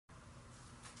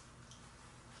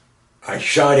I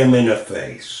shot him in the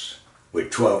face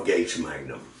with 12 gauge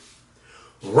Magnum,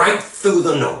 right through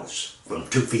the nose from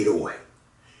 2 feet away.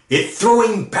 It threw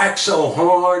him back so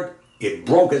hard, it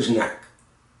broke his neck.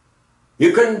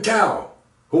 You couldn't tell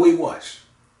who he was.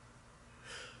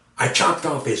 I chopped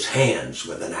off his hands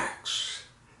with an axe,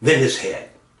 then his head,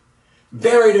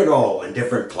 buried it all in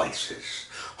different places,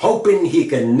 hoping he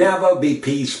could never be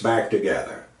pieced back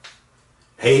together.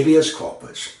 Habeas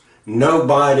corpus, no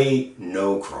body,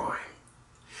 no crime.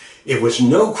 It was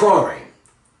no crime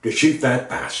to shoot that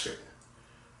bastard.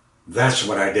 That's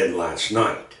what I did last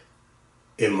night,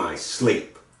 in my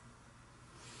sleep.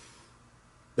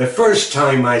 The first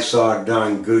time I saw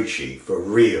Don Gucci for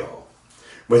real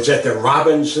was at the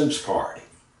Robinsons' party.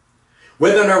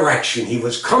 With an erection, he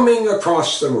was coming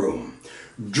across the room,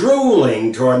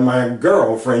 drooling toward my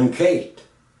girlfriend Kate.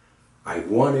 I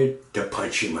wanted to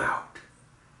punch him out.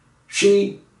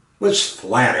 She was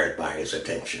flattered by his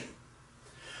attention.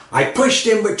 I pushed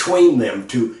in between them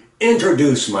to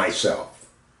introduce myself,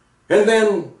 and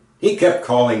then he kept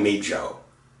calling me Joe.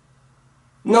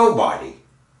 Nobody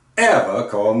ever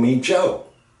called me Joe.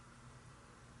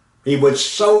 He was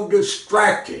so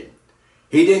distracted,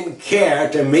 he didn't care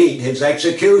to meet his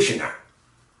executioner.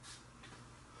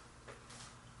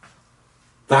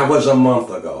 That was a month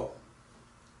ago.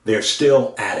 They're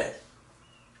still at it.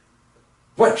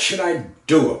 What should I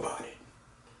do about it?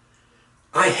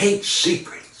 I hate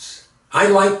secrets. I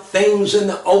like things in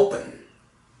the open.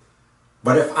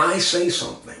 But if I say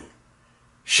something,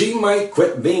 she might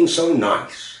quit being so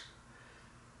nice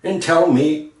and tell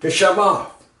me to shove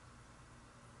off.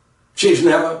 She's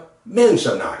never been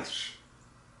so nice.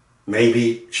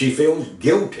 Maybe she feels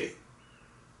guilty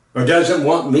or doesn't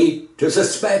want me to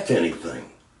suspect anything.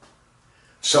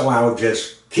 So I'll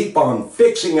just keep on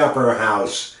fixing up her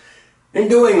house and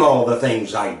doing all the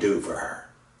things I do for her.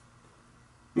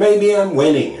 Maybe I'm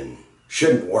winning and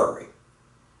shouldn't worry.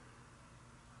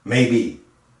 Maybe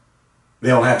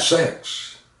they'll have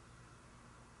sex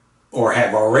or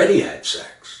have already had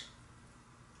sex.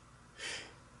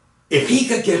 If he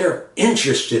could get her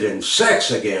interested in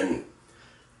sex again,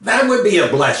 that would be a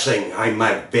blessing I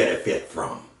might benefit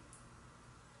from.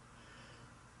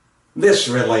 This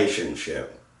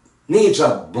relationship needs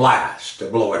a blast to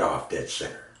blow it off dead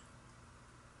center.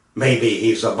 Maybe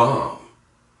he's a bomb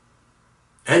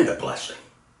and a blessing.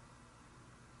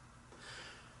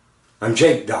 I'm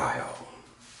Jake Dial,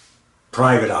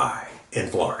 Private Eye in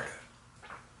Florida.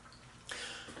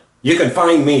 You can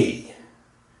find me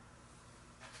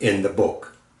in the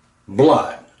book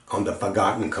Blood on the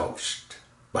Forgotten Coast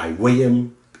by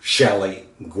William Shelley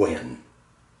Gwynn.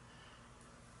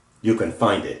 You can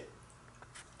find it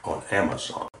on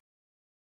Amazon.